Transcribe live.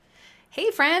Hey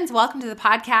friends, welcome to the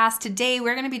podcast. Today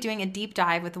we're going to be doing a deep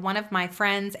dive with one of my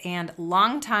friends and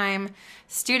longtime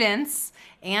students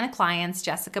and clients,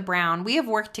 Jessika Brown. We have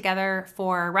worked together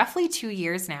for roughly 2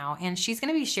 years now, and she's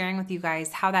going to be sharing with you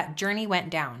guys how that journey went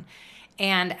down.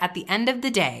 And at the end of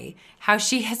the day, how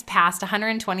she has passed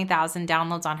 120,000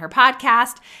 downloads on her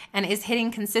podcast and is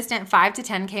hitting consistent 5 to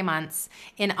 10K months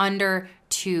in under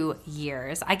 2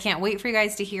 years. I can't wait for you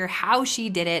guys to hear how she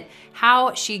did it,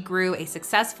 how she grew a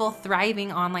successful,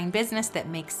 thriving online business that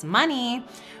makes money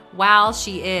while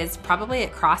she is probably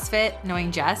at CrossFit,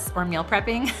 knowing Jess, or meal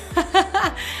prepping,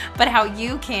 but how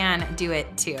you can do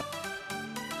it too.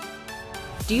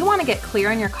 Do you want to get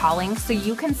clear on your calling so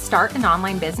you can start an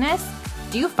online business?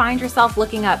 Do you find yourself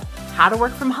looking up how to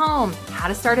work from home, how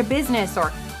to start a business,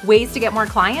 or ways to get more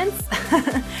clients?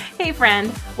 Hey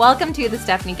friend, welcome to the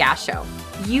Stephanie Gass Show.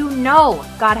 You know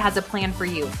God has a plan for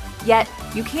you, yet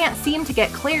you can't seem to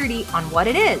get clarity on what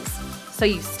it is. So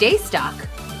you stay stuck,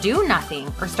 do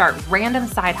nothing, or start random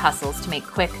side hustles to make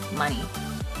quick money.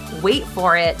 Wait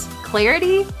for it.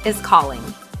 Clarity is calling.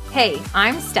 Hey,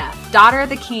 I'm Steph, daughter of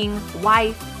the king,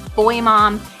 wife, boy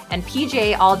mom, and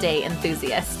PJ all day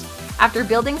enthusiast. After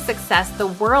building success the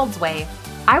world's way,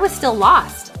 I was still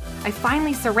lost. I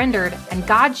finally surrendered, and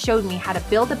God showed me how to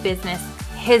build a business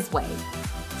His way.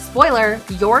 Spoiler,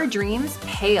 your dreams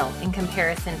pale in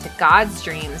comparison to God's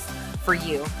dreams for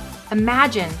you.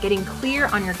 Imagine getting clear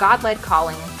on your God-led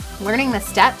calling, learning the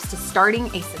steps to starting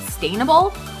a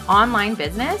sustainable online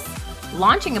business,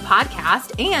 launching a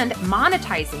podcast, and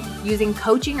monetizing using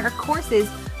coaching or courses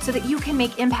so that you can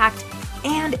make impact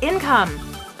and income.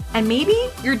 And maybe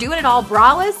you're doing it all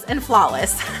braless and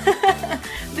flawless.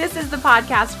 This is the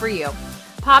podcast for you.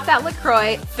 Pop that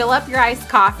LaCroix, fill up your iced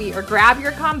coffee, or grab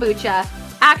your kombucha.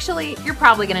 Actually, you're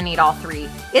probably going to need all three.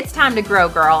 It's time to grow,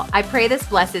 girl. I pray this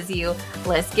blesses you.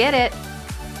 Let's get it.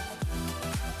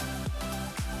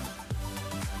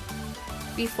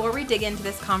 Before we dig into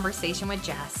this conversation with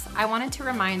Jess, I wanted to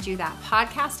remind you that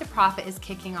Podcast to Profit is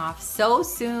kicking off so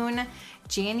soon,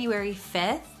 January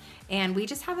 5th. And we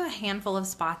just have a handful of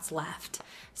spots left.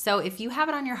 So if you have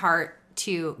it on your heart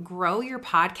to grow your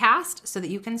podcast so that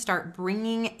you can start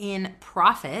bringing in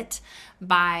profit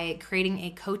by creating a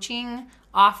coaching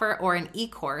offer or an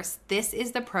e-course, this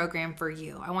is the program for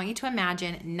you. I want you to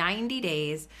imagine 90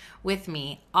 days with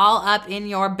me, all up in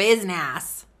your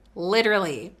business,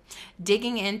 literally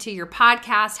digging into your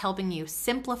podcast, helping you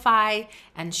simplify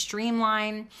and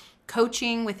streamline,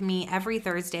 coaching with me every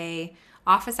Thursday,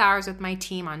 office hours with my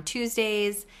team on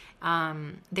Tuesdays,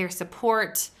 their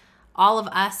support, all of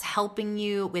us helping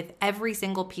you with every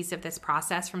single piece of this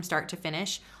process from start to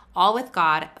finish, all with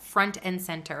God front and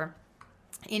center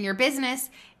in your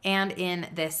business and in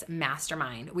this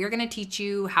mastermind. We're going to teach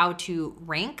you how to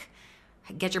rank,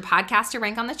 get your podcast to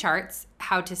rank on the charts,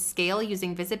 how to scale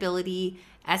using visibility,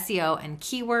 SEO, and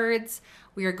keywords.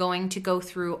 We are going to go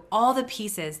through all the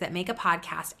pieces that make a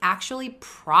podcast actually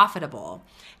profitable,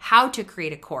 how to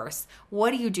create a course,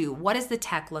 what do you do, what does the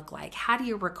tech look like, how do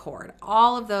you record.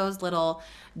 All of those little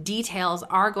details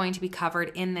are going to be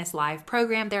covered in this live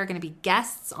program. There are going to be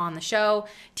guests on the show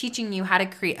teaching you how to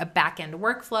create a back-end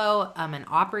workflow, an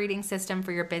operating system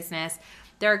for your business.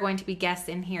 There are going to be guests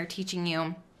in here teaching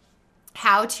you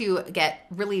how to get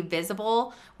really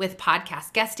visible with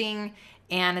podcast guesting.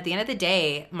 And at the end of the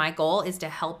day, my goal is to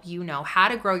help you know how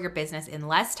to grow your business in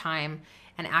less time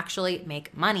and actually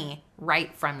make money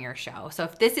right from your show. So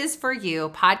if this is for you,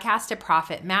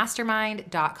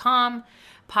 podcasttoprofitmastermind.com,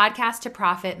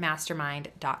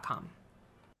 podcasttoprofitmastermind.com.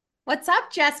 What's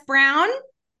up, Jess Brown?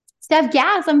 Steph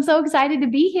Gass, I'm so excited to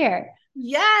be here.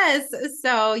 Yes.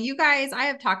 So you guys, I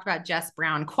have talked about Jess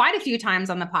Brown quite a few times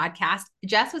on the podcast.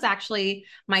 Jess was actually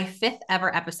my 5th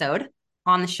ever episode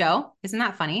on the show. Isn't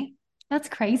that funny? That's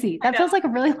crazy. That feels like a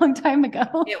really long time ago.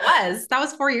 It was. That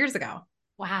was 4 years ago.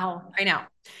 Wow. I know.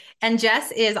 And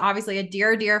Jess is obviously a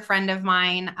dear, dear friend of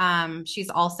mine. She's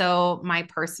also my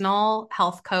personal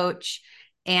health coach.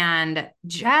 And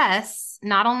Jess,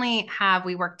 not only have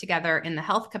we worked together in the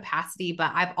health capacity,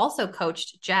 but I've also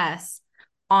coached Jess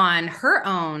on her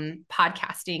own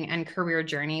podcasting and career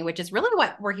journey, which is really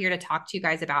what we're here to talk to you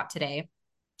guys about today.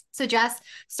 So Jess,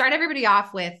 start everybody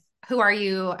off with, who are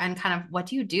you and kind of what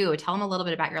do you do? Tell them a little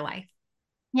bit about your life.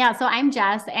 Yeah. So I'm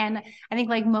Jess. And I think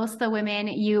like most of the women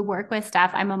you work with,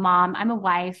 Steph, I'm a mom, I'm a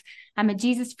wife, I'm a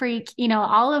Jesus freak. You know,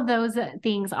 all of those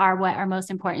things are what are most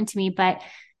important to me. But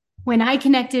when I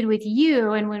connected with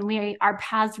you and when our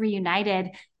paths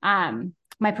reunited,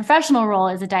 my professional role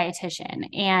is a dietitian.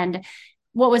 And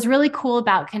what was really cool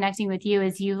about connecting with you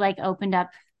is you like opened up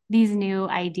these new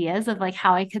ideas of like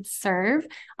how I could serve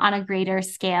on a greater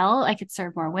scale. I could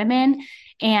serve more women.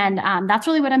 And that's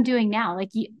really what I'm doing now.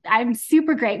 Like I'm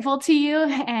super grateful to you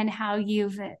and how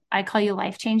I call you a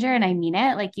life changer, and I mean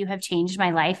it. Like you have changed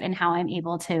my life and how I'm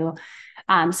able to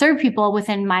serve people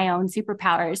within my own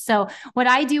superpowers. So what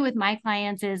I do with my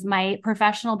clients is my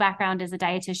professional background as a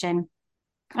dietitian.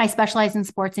 I specialize in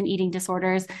sports and eating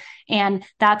disorders. And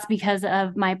that's because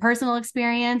of my personal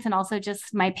experience and also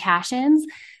just my passions.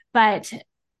 But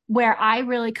where I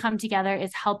really come together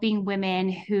is helping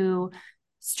women who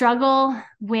struggle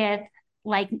with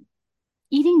like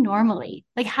eating normally.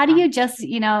 Like, how do Yeah. you just,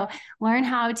 learn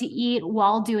how to eat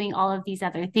while doing all of these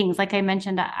other things? Like I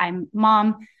mentioned, I'm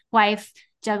mom, wife,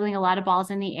 juggling a lot of balls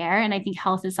in the air. And I think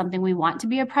health is something we want to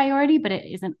be a priority, but it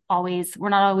isn't always, we're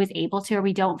not always able to, or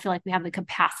we don't feel like we have the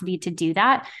capacity to do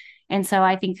that. And so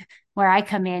I think where I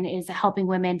come in is helping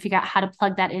women figure out how to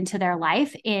plug that into their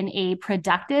life in a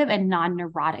productive and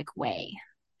non-neurotic way.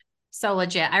 So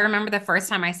legit. I remember the first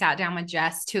time I sat down with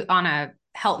Jess to on a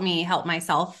help me help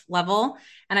myself level.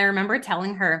 And I remember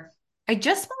telling her, I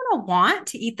just want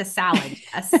to eat the salad.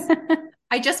 Jess.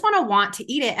 I just want to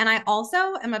eat it. And I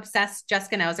also am obsessed.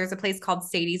 Jessica knows there's a place called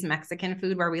Sadie's Mexican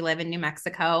Food where we live in New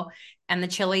Mexico. And the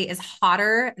chili is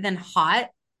hotter than hot.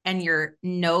 And your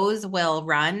nose will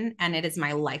run. And it is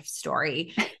my life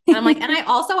story. And I'm like, and I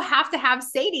also have to have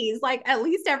Sadie's like at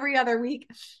least every other week.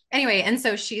 Anyway, and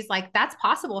so she's like, that's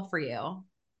possible for you.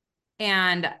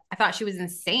 And I thought she was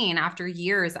insane after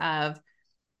years of,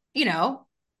 you know,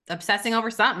 obsessing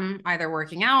over something, either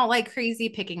working out like crazy,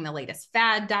 picking the latest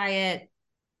fad diet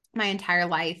my entire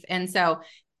life. And so,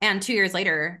 and 2 years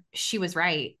later, she was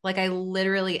right. Like I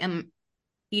literally am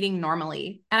eating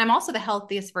normally. And I'm also the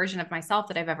healthiest version of myself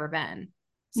that I've ever been.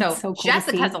 It's So so cool to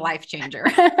Jessica's see. a life changer.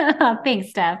 Thanks,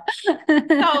 Steph.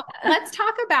 So let's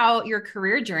talk about your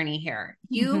career journey here.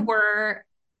 You Mhm. were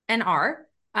and are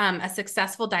a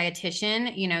successful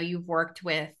dietitian. You know, you've worked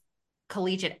with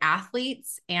collegiate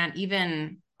athletes and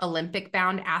even Olympic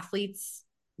bound athletes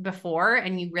before,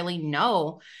 and you really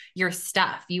know your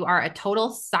stuff. You are a total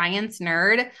science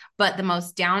nerd, but the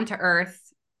most down to earth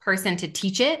person to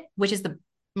teach it, which is the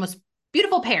most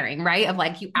beautiful pairing, right? Of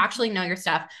like, you actually know your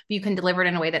stuff, but you can deliver it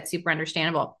in a way that's super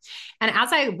understandable. And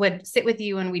as I would sit with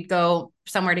you and we'd go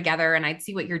somewhere together and I'd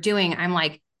see what you're doing, I'm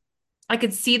like, I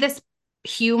could see this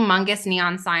humongous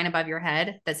neon sign above your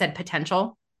head that said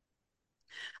potential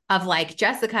of like,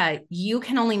 Jessica, you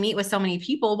can only meet with so many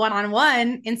people one on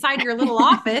one inside your little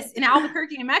office in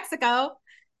Albuquerque, New Mexico.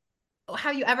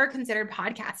 Have you ever considered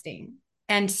podcasting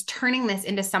and turning this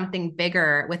into something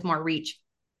bigger with more reach?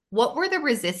 What were the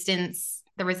resistances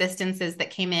that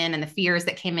came in and the fears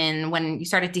that came in when you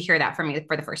started to hear that from me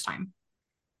for the first time?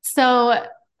 So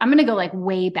I'm going to go like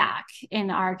way back in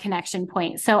our connection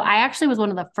point. So I actually was one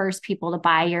of the first people to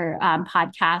buy your not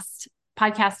podcast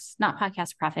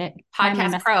profit.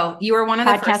 Podcast Pro. You were one of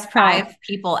the first Podcast Pro. 5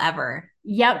 people ever.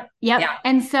 Yep. Yep. Yeah.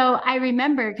 And so I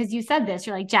remember because you said this,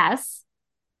 you're like, Jess,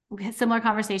 we had a similar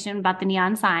conversation about the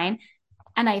neon sign.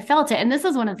 And I felt it. And this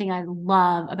is one of the things I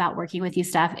love about working with you,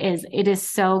 Steph, is it is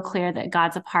so clear that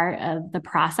God's a part of the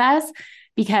process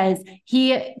because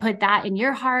he put that in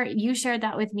your heart. You shared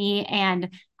that with me.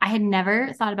 And I had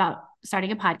never thought about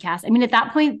starting a podcast. I mean, at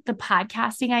that point, the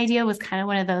podcasting idea was kind of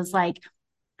one of those like,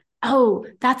 oh,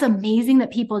 that's amazing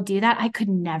that people do that. I could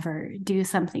never do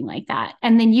something like that.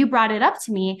 And then you brought it up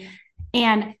to me.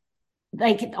 And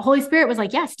like the Holy Spirit was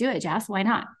like, yes, do it, Jess. Why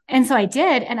not? And so I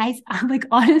did. And I'm like,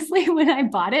 honestly, when I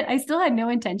bought it, I still had no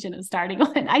intention of starting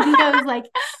one. I think I was like,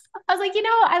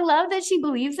 I love that she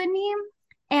believes in me.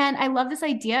 And I love this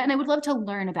idea and I would love to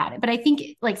learn about it. But I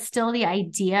think like still the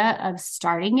idea of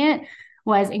starting it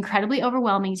was incredibly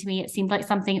overwhelming to me. It seemed like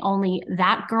something only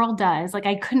that girl does. Like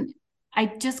I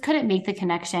just couldn't make the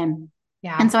connection. And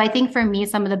Yeah. so I think for me,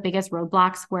 some of the biggest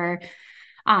roadblocks were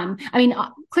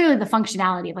clearly the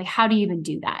functionality of like, how do you even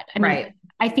do that? I mean, Right.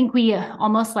 I think we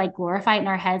almost like glorify it in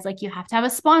our heads. Like you have to have a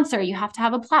sponsor, you have to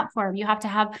have a platform, you have to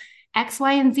have X,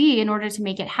 Y, and Z in order to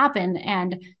make it happen.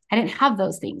 And I didn't have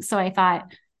those things. So I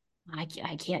thought, I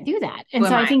can't do that. And Who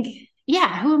so am I I? think,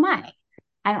 yeah, who am I?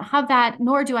 I don't have that,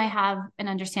 nor do I have an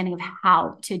understanding of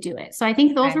how to do it. So I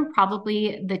think those Okay. were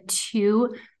probably the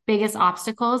two biggest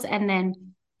obstacles. And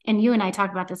you and I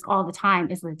talk about this all the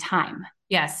time is the time. I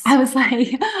Yes. was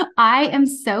like, I am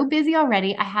so busy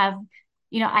already. I have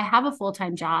a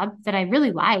full-time job that I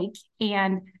really like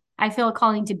and I feel a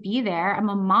calling to be there. I'm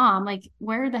a mom. Like,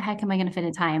 where the heck am I going to fit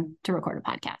in time to record a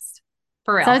podcast?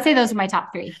 For So I real. would say those are my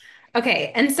top three.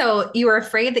 Okay. And so you were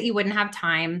afraid that you wouldn't have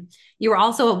time. You were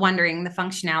also wondering the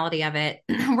functionality of it.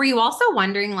 Were you also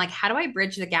wondering, like, how do I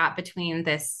bridge the gap between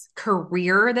this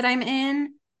career that I'm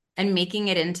in and making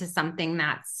it into something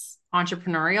that's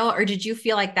entrepreneurial? Or did you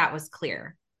feel like that was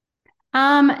clear?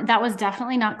 That was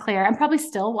definitely not clear. I'm probably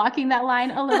still walking that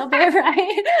line a little bit,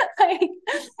 right? Like,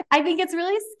 I think it's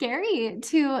really scary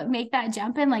to make that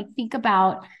jump and like think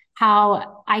about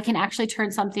how I can actually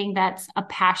turn something that's a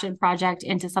passion project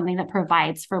into something that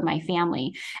provides for my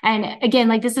family. And again,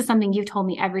 like this is something you've told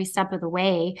me every step of the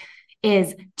way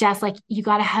is just like you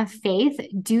got to have faith,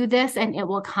 do this and it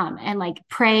will come. And like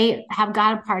pray, have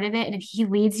God a part of it. And if he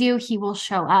leads you, he will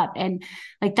show up. And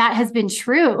like that has been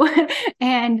true.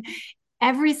 And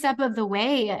every step of the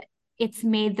way, it's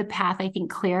made the path, I think,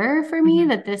 clearer for me Mhm.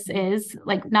 that this is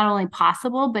like not only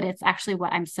possible, but it's actually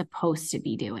what I'm supposed to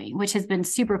be doing, which has been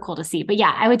super cool to see. But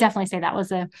yeah, I would definitely say that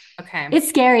was Okay. it's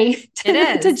scary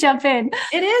It to is. jump in.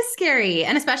 It is scary.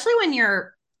 And especially when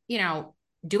you're,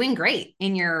 doing great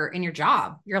in your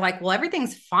job. You're like, well,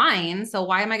 everything's fine. So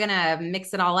why am I gonna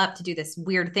mix it all up to do this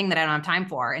weird thing that I don't have time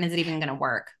for? And is it even gonna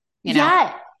work? You know?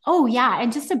 Yeah. Oh, yeah.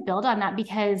 And just to build on that,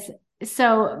 because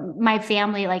so my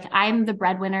family, like I'm the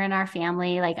breadwinner in our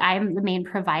family, like I'm the main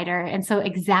provider. And so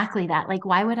exactly that, like,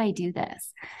 why would I do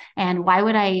this? And why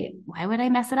would I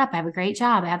mess it up? I have a great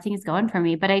job. I have things going for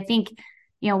me. But I think,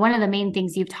 one of the main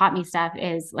things you've taught me stuff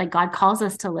is like God calls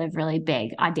us to live really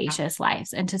big, audacious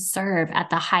lives and to serve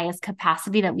at the highest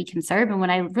capacity that we can serve. And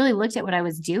when I really looked at what I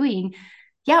was doing,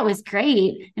 yeah, it was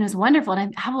great and it was wonderful.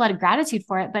 And I have a lot of gratitude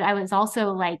for it. But I was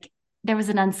also like, there was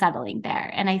an unsettling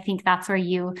there. And I think that's where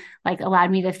you like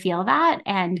allowed me to feel that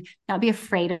and not be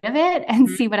afraid of it and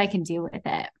Mhm. see what I can do with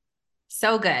it.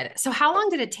 So good. So how long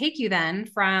did it take you then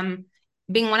from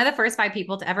being one of the first five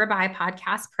people to ever buy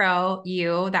Podcast Pro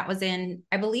U? That was in,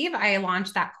 I believe I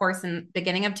launched that course in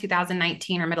beginning of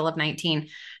 2019 or middle of 19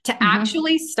 to Mm-hmm.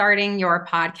 actually starting your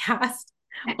podcast.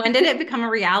 When did it become a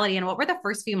reality and what were the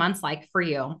first few months like for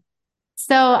you?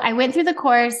 So I went through the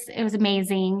course. It was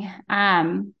amazing.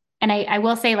 And I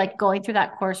will say, like, going through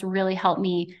that course really helped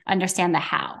me understand the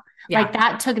how. Yeah. Like,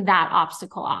 that took that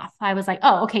obstacle off. I was like,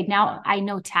 oh, okay, now I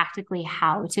know tactically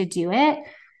how to do it.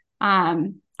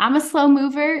 I'm a slow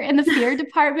mover in the fear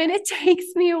department. It takes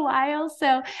me a while.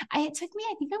 So it took me,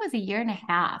 I think it was a year and a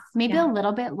half, maybe a Yeah.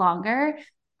 little bit longer,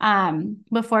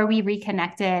 before we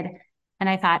reconnected. And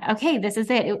I thought, okay, this is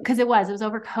it. Because it was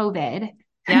over COVID.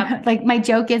 Yep. Like my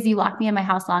joke is you lock me in my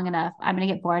house long enough, I'm gonna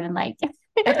get bored and like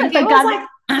I think it like was God,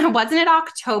 like, wasn't it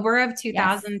October of yes.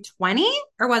 2020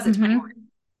 or was it 21? Mm-hmm.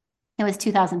 It was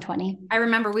 2020. I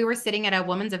remember we were sitting at a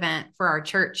women's event for our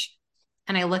church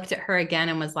and I looked at her again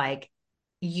and was like,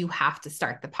 you have to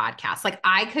start the podcast. Like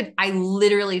I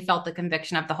literally felt the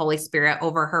conviction of the Holy Spirit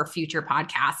over her future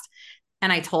podcast.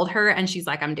 And I told her and she's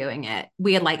like, I'm doing it.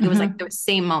 We had like, it was like Mm-hmm. the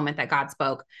same moment that God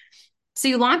spoke. So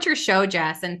you launch your show,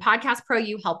 Jess, and Podcast Pro,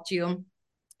 you helped you.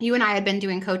 You and I had been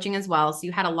doing coaching as well. So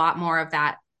you had a lot more of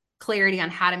that clarity on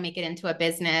how to make it into a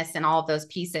business and all of those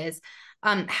pieces.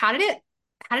 How did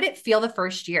it feel the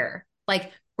first year?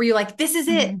 Like, were you like, this is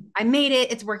it? Mm-hmm. I made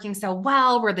it. It's working so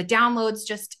well. Were the downloads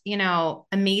just,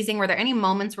 amazing? Were there any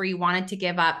moments where you wanted to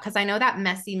give up? Because I know that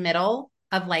messy middle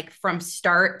of like from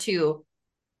start to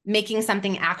making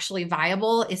something actually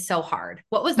viable is so hard.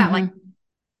 What was that like? Mm-hmm.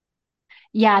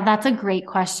 Yeah, that's a great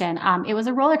question. It was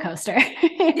a roller coaster.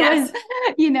 It Yes,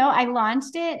 was, I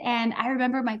launched it and I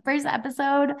remember my first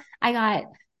episode, I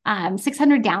got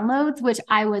 600 downloads, which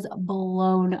I was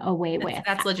blown away with.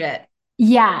 that's legit.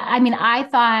 Yeah, I mean, I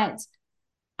thought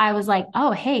I was like,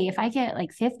 oh, hey, if I get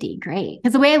like 50, great.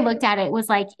 Because the way I looked at it was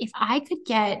like, if I could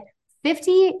get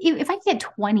 50, if I could get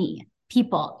 20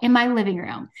 people in my living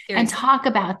room and Seriously. talk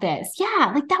about this,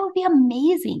 yeah, like that would be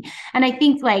amazing. And I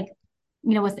think like,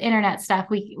 with internet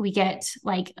stuff, we get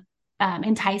like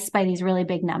enticed by these really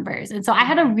big numbers. And so I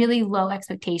had a Mhm. really low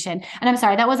expectation. And I'm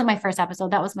sorry, that wasn't my first episode.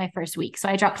 That was my first week. So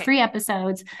I dropped Okay. 3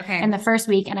 episodes in Okay. the first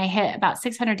week and I hit about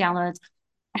 600 downloads.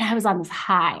 And I was on this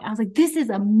high. I was like, this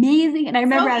is amazing. And I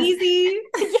remember So easy.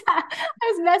 yeah, I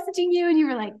was messaging you and you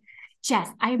were like, Jess,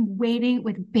 I'm waiting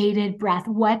with bated breath.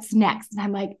 What's next? And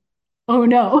I'm like, oh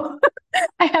no,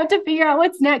 I have to figure out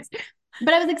what's next.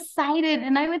 But I was excited.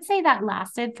 And I would say that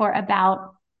lasted for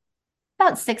about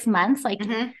 6 months. Like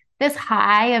Hmm. this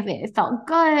high of it felt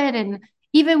good. And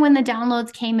even when the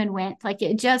downloads came and went, like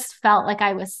it just felt like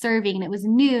I was serving and it was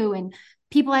new. And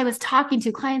people I was talking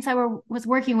to, clients was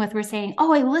working with were saying,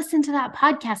 "Oh, I listened to that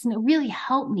podcast and it really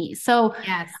helped me." So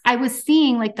Yes. I was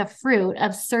seeing like the fruit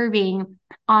of serving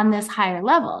on this higher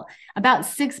level. About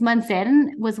 6 months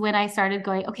in was when I started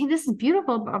going, "Okay, this is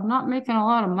beautiful, but I'm not making a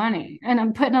lot of money and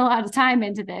I'm putting a lot of time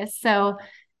into this." So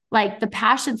like the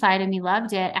passion side of me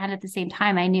loved it. And at the same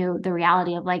time, I knew the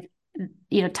reality of like,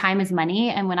 time is money.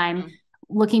 And when I'm Mhm.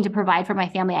 looking to provide for my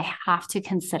family, I have to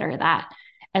consider that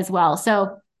as well.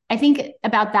 So I think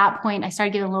about that point, I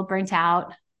started getting a little burnt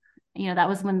out. That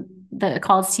was when the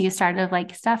calls to you started of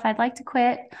like, Steph, I'd like to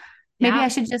quit. Maybe I Yeah.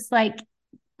 should just like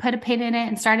put a pin in it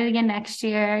and start it again next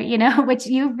year, which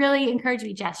you really encouraged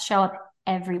me, Jess, show up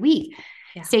every week,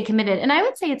 Yeah. stay committed. And I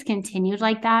would say it's continued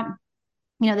like that.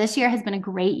 This year has been a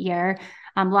great year.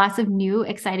 Lots of new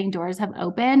exciting doors have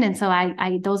opened. And so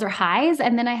I those are highs.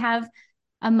 And then I have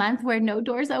a month where no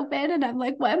doors open and I'm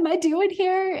like, what am I doing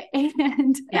here?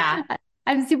 And Yeah.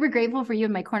 I'm super grateful for you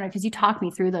in my corner because you talked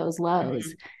me through those lows.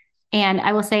 Mhm. And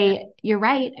I will say, you're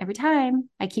right. Every time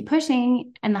I keep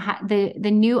pushing and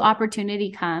the new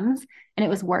opportunity comes and it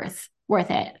was worth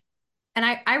it. And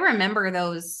I remember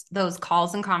those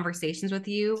calls and conversations with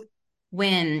you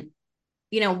when,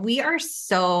 we are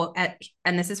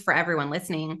and this is for everyone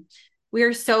listening, we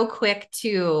are so quick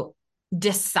to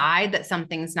decide that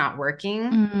something's not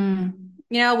working,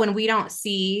 Mm-hmm. when we don't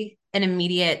see an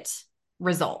immediate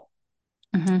result.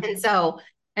 And Mm-hmm. so,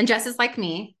 and just as like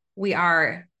me, we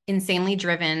are insanely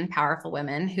driven, powerful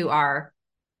women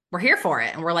we're here for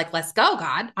it. And we're like, let's go,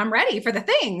 God, I'm ready for the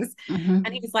things. And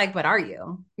Mm-hmm. he's like, but are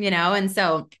you, And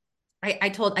so I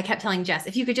kept telling Jess,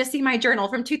 if you could just see my journal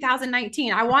from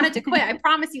 2019, I wanted to quit. I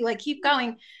promise you, like, keep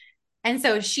going. And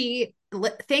so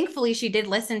thankfully, she did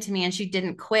listen to me and she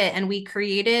didn't quit. And we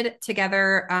created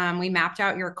together, we mapped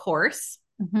out your course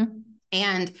Mm-hmm.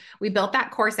 and we built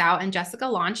that course out and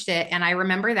Jessika launched it. And I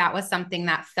remember that was something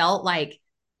that felt like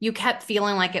you kept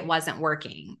feeling like it wasn't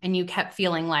working and you kept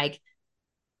feeling like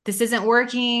this isn't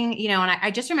working, and I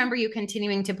just remember you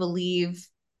continuing to believe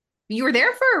you were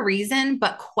there for a reason,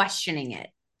 but questioning it.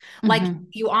 Like Mm-hmm.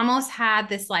 you almost had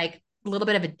this like little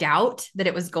bit of a doubt that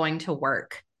it was going to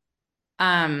work.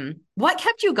 What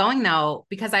kept you going though?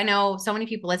 Because I know so many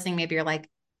people listening, maybe you're like,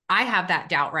 I have that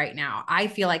doubt right now. I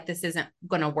feel like this isn't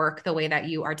going to work the way that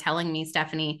you are telling me,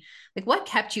 Stephanie. Like what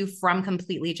kept you from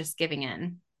completely just giving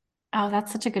in? Oh,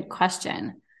 that's such a good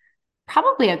question.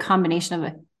 Probably a combination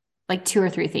of like two or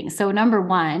three things. So number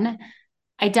one,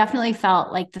 I definitely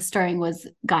felt like the stirring was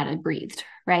God had breathed,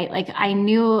 right? Like I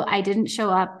knew I didn't show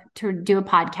up to do a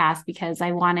podcast because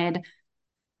I wanted,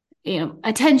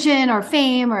 attention or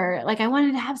fame or like I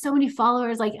wanted to have so many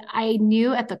followers. Like I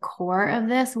knew at the core of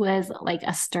this was like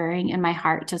a stirring in my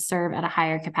heart to serve at a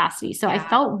higher capacity. So I Yeah.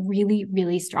 felt really,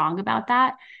 really strong about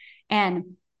that.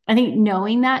 And I think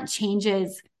knowing that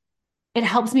changes it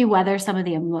helps me weather some of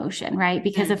the emotion, right?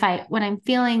 Because Mm, when I'm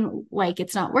feeling like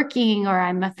it's not working or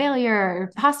I'm a failure or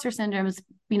imposter syndrome is,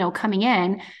 coming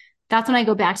in, that's when I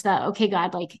go back to that, okay,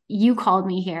 God, like you called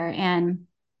me here and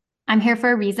I'm here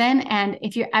for a reason. And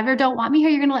if you ever don't want me here,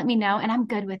 you're going to let me know. And I'm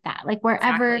good with that, like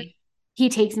wherever exactly. he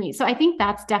takes me. So I think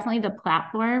that's definitely the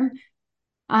platform.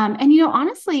 And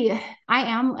honestly, I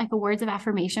am like a words of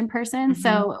affirmation person. Mm-hmm.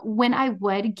 So when I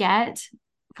would get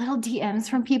little DMs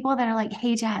from people that are like,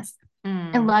 hey, Jess, I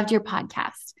Mm, loved your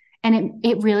podcast. And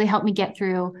it really helped me get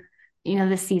through,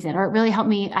 this season, or it really helped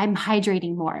me. I'm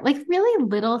hydrating more. Like really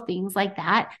little things like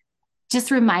that just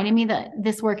reminded me that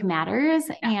this work matters.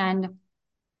 yeah. And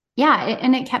yeah,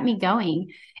 and it kept me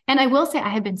going. And I will say I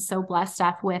have been so blessed,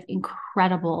 Steph, with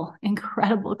incredible,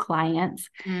 incredible clients.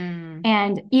 Mm,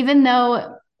 And even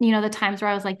though, the times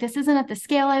where I was like, this isn't at the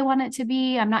scale I want it to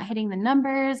be, I'm not hitting the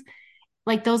numbers,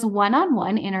 like those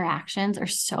one-on-one interactions are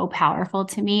so powerful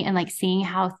to me and like seeing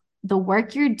how the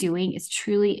work you're doing is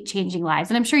truly changing lives.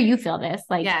 And I'm sure you feel this,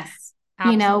 like, yes,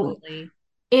 you know, absolutely.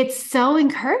 it's so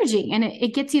encouraging and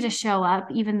it gets you to show up,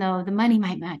 even though the money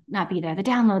might not be there, the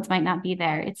downloads might not be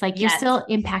there. It's like you're Yes. still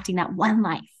impacting that one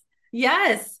life.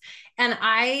 Yes. And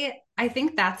I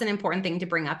think that's an important thing to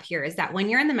bring up here is that when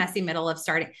you're in the messy middle of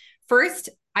starting, first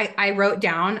I wrote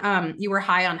down you were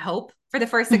high on hope for the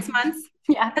first 6 months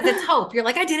Yeah. because it's hope. You're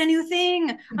like, I did a new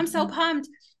thing. I'm so Mhm. pumped.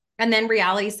 And then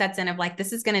reality sets in of like,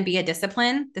 this is going to be a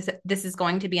discipline. This is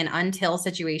going to be an until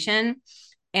situation.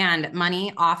 And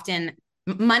money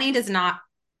does not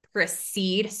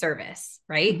precede service,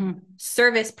 right? Mhm.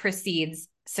 Service precedes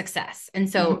success. And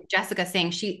so Mhm. Jessica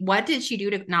saying what did she do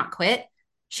to not quit?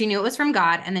 She knew it was from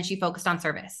God and then she focused on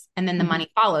service and then the Mhm.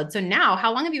 money followed. So now,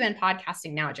 how long have you been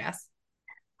podcasting now, Jess?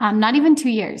 Not even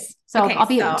 2 years. So Okay, I'll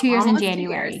be so 2 years in almost 2 years.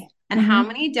 January. And how Mhm.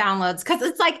 many downloads? Because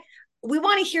it's like we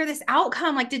want to hear this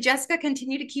outcome. Like, did Jessika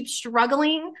continue to keep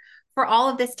struggling for all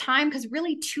of this time? Because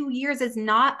really 2 years is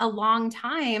not a long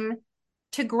time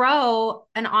to grow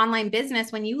an online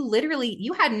business when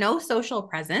you had no social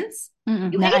presence.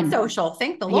 You hate None. social,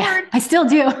 thank the Yeah, Lord. I still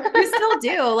do. You still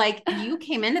do. Like, you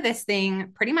came into this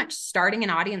thing pretty much starting an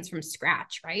audience from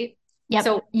scratch, right? Yep.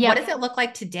 So what does Yep. it look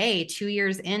like today, 2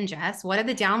 years in, Jess? What do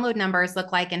the download numbers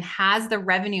look like, and has the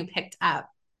revenue picked up?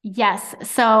 Yes.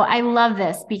 So I love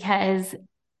this because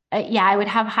yeah, I would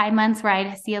have high months where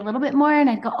I'd see a little bit more and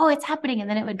I'd go, oh, it's happening. And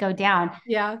then it would go down.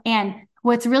 Yeah. And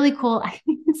what's really cool, I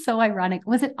think it's so ironic.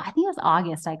 I think it was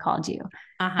August I called you.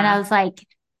 And I Uh-huh. was like,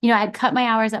 I had cut my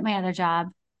hours at my other job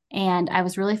and I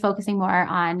was really focusing more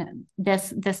on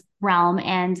this realm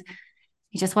and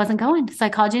it just wasn't going. So I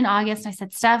called you in August. And I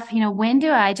said, Steph, when do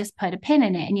I just put a pin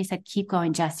in it? And you said, keep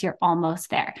going, Jess, you're almost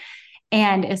there.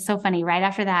 And it's so funny. Right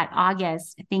after that,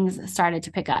 August, things started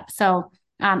to pick up. So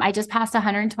I just passed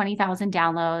 120,000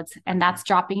 downloads, and that's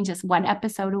dropping just one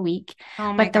episode a week.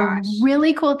 Oh my But the gosh.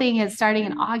 really cool thing is, starting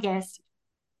in August,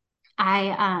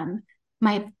 I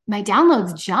my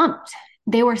downloads jumped.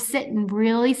 They were sitting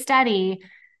really steady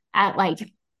at like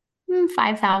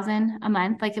 5,000 a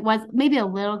month. Like, it was maybe a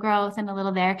little growth and a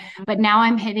little there, but now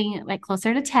I'm hitting like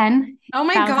closer to Oh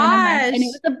my 10,000 a month, and it gosh.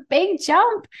 was a big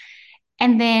jump.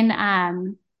 And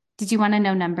then, did you want to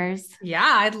know numbers Yeah,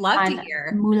 I'd love to on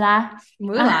hear. Moolah?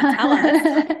 Moolah, tell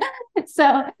us.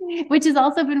 So, which has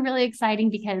also been really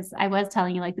exciting because I was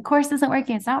telling you, like, the course isn't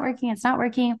working, it's not working, it's not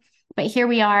working. But here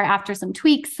we are after some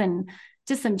tweaks and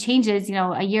just some changes,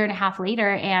 a year and a half later.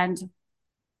 And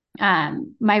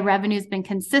my revenue's been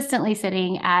consistently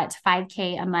sitting at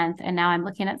 5K a month. And now I'm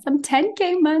looking at some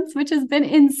 10K months, which has been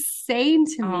insane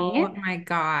to me. Oh my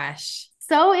gosh.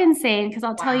 So insane. Because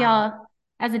I'll tell Wow. y'all,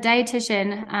 as a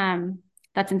dietitian,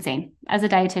 that's insane as a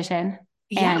dietitian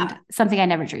and Yeah. something I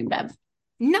never dreamed of.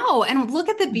 No, and look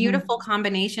at the beautiful Mm-hmm.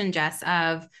 combination, Jess,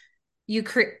 of you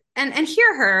create and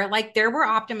hear her. Like, there were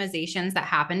optimizations that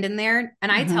happened in there.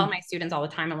 And I tell Mm-hmm. my students all the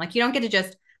time, I'm like, you don't get to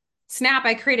just snap,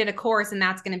 I created a course and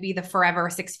that's going to be the forever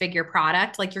 6-figure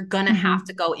product. Like, you're going to have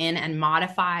to Mm-hmm. go in and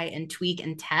modify and tweak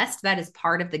and test. That is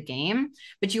part of the game.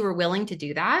 But you were willing to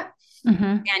do that. Mm-hmm.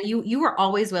 And you were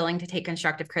always willing to take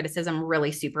constructive criticism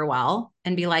really super well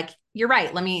and be like, you're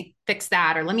right, let me fix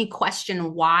that, or let me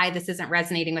question why this isn't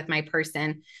resonating with my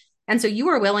person. And so you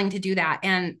were willing to do that.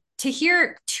 And to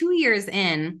hear 2 years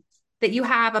in that you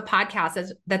have a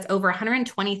podcast that's over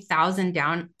 120,000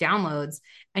 downloads,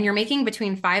 and you're making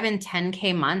between 5 and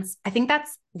 10K months, I think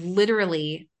that's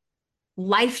literally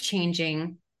life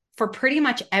changing for pretty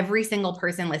much every single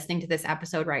person listening to this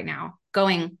episode right now,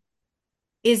 going,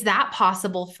 is that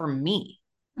possible for me?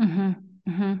 Mm-hmm.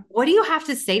 Mm-hmm. What do you have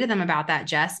to say to them about that,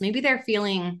 Jess? Maybe they're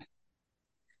feeling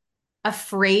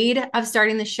afraid of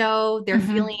starting the show. They're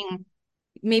Mm-hmm. feeling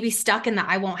maybe stuck in the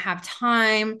I won't have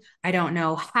time. I don't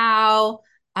know how.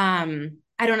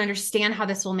 I don't understand how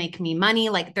this will make me money.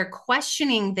 Like, they're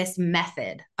questioning this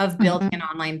method of building an Mm-hmm.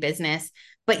 online business,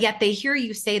 but yet they hear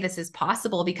you say this is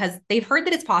possible because they've heard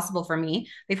that it's possible for me.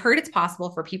 They've heard it's possible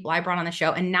for people I brought on the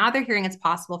show. And now they're hearing it's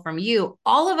possible from you,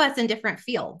 all of us in different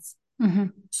fields, Mm-hmm.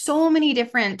 so many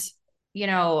different,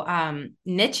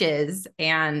 niches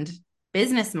and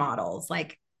business models.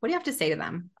 Like, what do you have to say to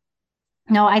them?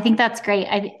 No, I think that's great.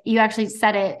 You actually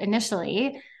said it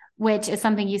initially, which is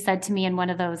something you said to me in one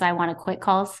of those I want to quit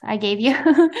calls I gave you,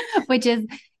 which is,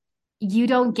 you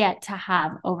don't get to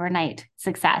have overnight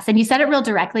success. And you said it real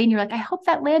directly, and you're like, I hope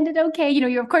that landed okay.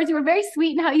 Of course, you were very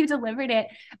sweet in how you delivered it.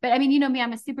 But I mean, me,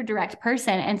 I'm a super direct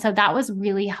person. And so that was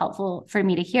really helpful for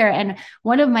me to hear. And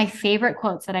one of my favorite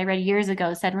quotes that I read years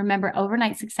ago said, remember,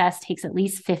 overnight success takes at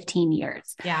least 15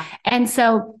 years. Yeah. And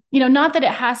so, not that it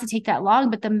has to take that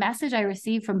long, but the message I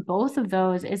received from both of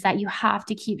those is that you have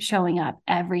to keep showing up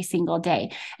every single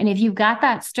day. And if you've got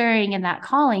that stirring and that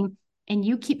calling, and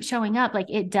you keep showing up, like,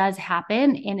 it does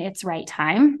happen in its right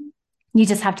time. You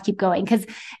just have to keep going. Cause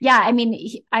yeah, I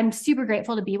mean, I'm super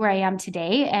grateful to be where I am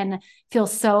today and feel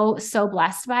so, so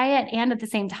blessed by it. And at the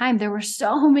same time, there were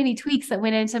so many tweaks that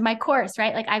went into my course,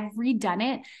 right? Like, I've redone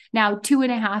it now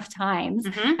 2.5 times,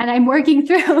 Mm-hmm. and I'm working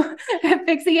through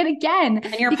fixing it again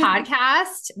And your because,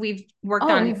 podcast, we've worked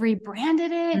oh, on. we've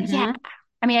rebranded it. Yeah. Mm-hmm.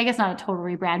 I mean, I guess not a total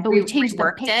rebrand, but We we've changed the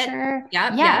reworked it. picture.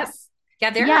 Yep. Yep. Yes. Yeah.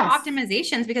 There are Yes.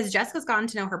 optimizations because Jessica's gotten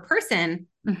to know her person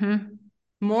Mm-hmm.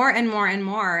 more and more and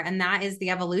more. And that is the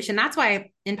evolution. That's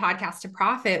why in Podcast to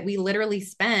Profit, we literally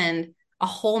spend a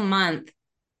whole month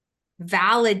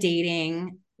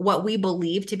validating what we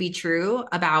believe to be true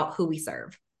about who we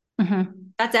serve. Mm-hmm.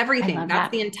 That's I everything. love That's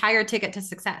that. the entire ticket to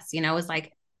success, is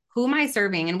like, who am I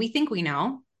serving? And we think we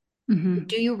know. Mm-hmm.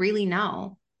 Do you really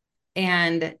know?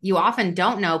 And you often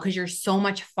don't know because you're so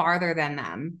much farther than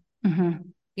them,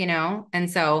 you know? And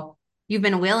so you've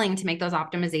been willing to make those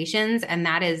optimizations. And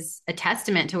that is a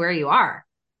testament to where you are,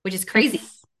 which is crazy.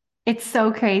 It's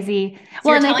so crazy.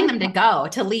 So you're telling them to go,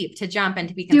 to leap, to jump, and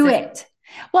to be do consistent. it.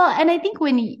 Well, and I think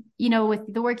when, you know, with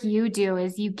the work you do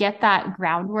is you get that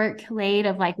groundwork laid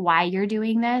of like why you're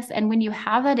doing this. And when you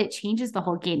have that, it changes the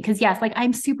whole game. Cause yes, like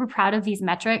I'm super proud of these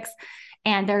metrics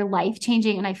and they're life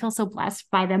changing and I feel so blessed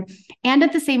by them. And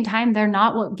at the same time, they're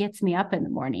not what gets me up in the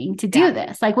morning to do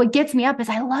this. Like what gets me up is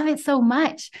I love it so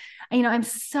much. You know, I'm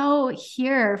so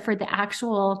here for the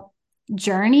actual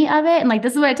journey of it. And like,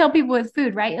 this is what I tell people with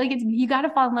food, right? Like you got to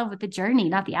fall in love with the journey,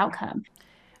 not the outcome.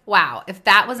 Wow. If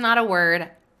that was not a word,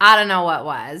 I don't know what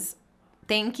was.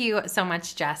 Thank you so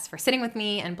much, Jess, for sitting with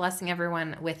me and blessing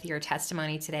everyone with your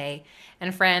testimony today.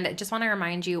 And friend, just want to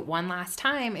remind you one last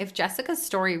time, if Jessica's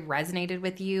story resonated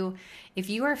with you, if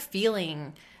you are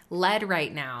feeling led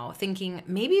right now, thinking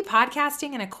maybe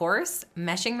podcasting and a course,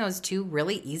 meshing those two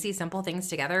really easy, simple things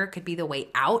together could be the way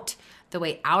out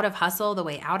of hustle, the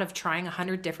way out of trying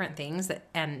 100 different things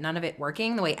and none of it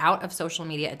working, the way out of social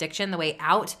media addiction, the way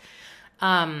out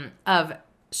of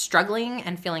struggling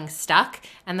and feeling stuck,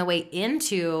 and the way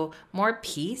into more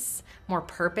peace, more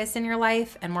purpose in your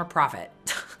life, and more profit,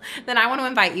 then I want to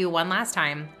invite you one last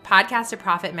time,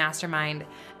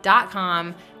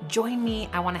 podcasttoprofitmastermind.com. Join me.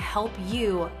 I want to help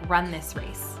you run this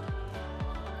race.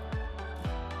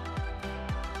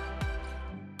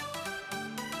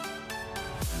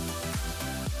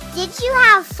 Did you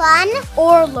have fun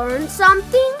or learn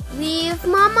something? Leave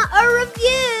Mama a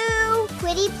review.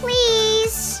 Pretty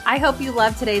please. I hope you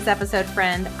loved today's episode,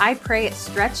 friend. I pray it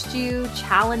stretched you,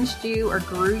 challenged you, or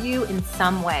grew you in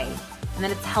some way, and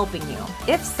that it's helping you.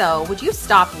 If so, would you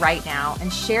stop right now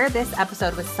and share this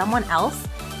episode with someone else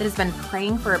that has been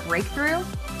praying for a breakthrough?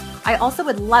 I also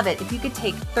would love it if you could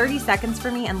take 30 seconds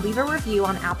for me and leave a review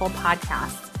on Apple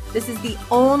Podcasts. This is the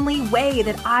only way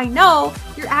that I know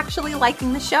you're actually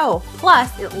liking the show.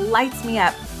 Plus, it lights me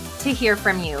up to hear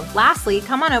from you. Lastly,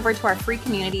 come on over to our free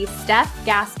community,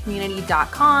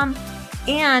 stephgasscommunity.com,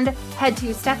 and head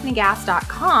to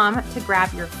stephaniegass.com to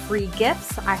grab your free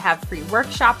gifts. I have free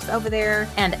workshops over there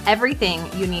and everything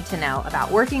you need to know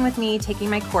about working with me, taking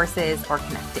my courses, or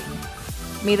connecting.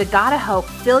 May the God of hope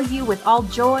fill you with all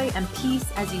joy and peace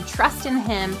as you trust in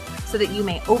Him so that you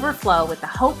may overflow with the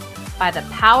hope by the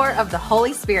power of the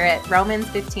Holy Spirit. Romans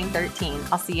 15:13.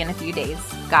 I'll see you in a few days.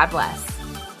 God bless.